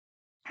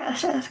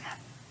Let's try this again.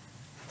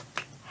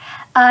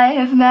 I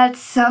have met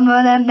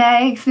someone that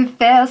makes me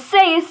feel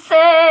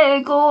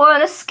seasick.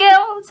 What a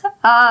skill to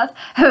have,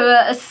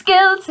 what a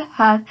skill to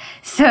have.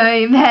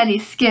 So many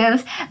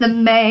skills that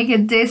make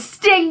it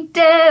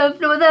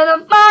distinctive. Know that I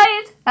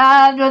might,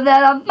 I know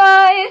that I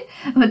might.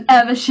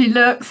 Whenever she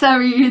looks, I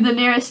read the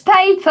nearest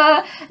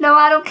paper. No,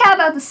 I don't care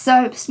about the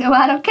soaps, no,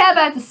 I don't care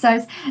about the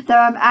soaps. Though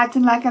I'm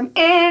acting like I'm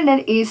in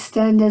an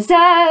EastEnders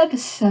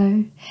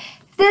episode.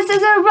 This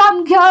is a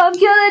rom-com,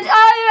 you're the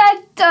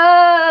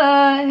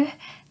director.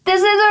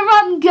 This is a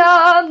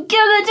rom-com,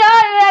 kill the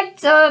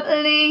director,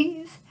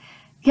 please.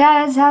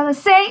 Guys have a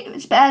say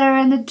much better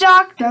in the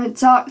dark. Don't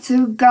talk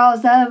to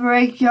girls that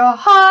break your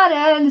heart.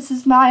 And this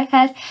is my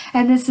head,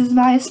 and this is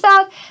my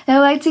spout. They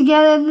work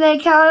together and they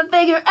can't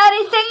figure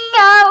anything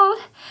out.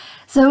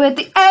 So with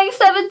the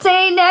angst of a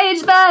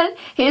teenage man,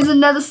 here's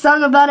another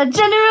song about a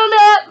gender I'll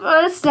never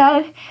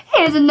understand.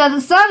 Here's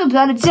another song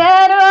about a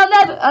gender I'll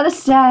never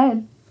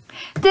understand.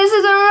 This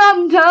is a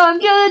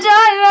rom-com, you're the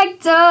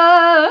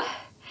director.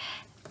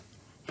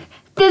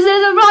 This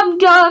is a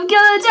rom-com,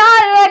 you're the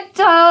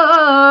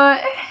director.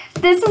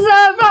 This is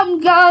a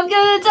rom-com,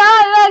 you're the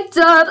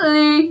director,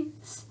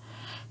 please.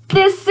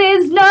 This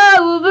is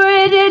no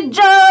Bridget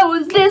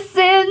Jones. This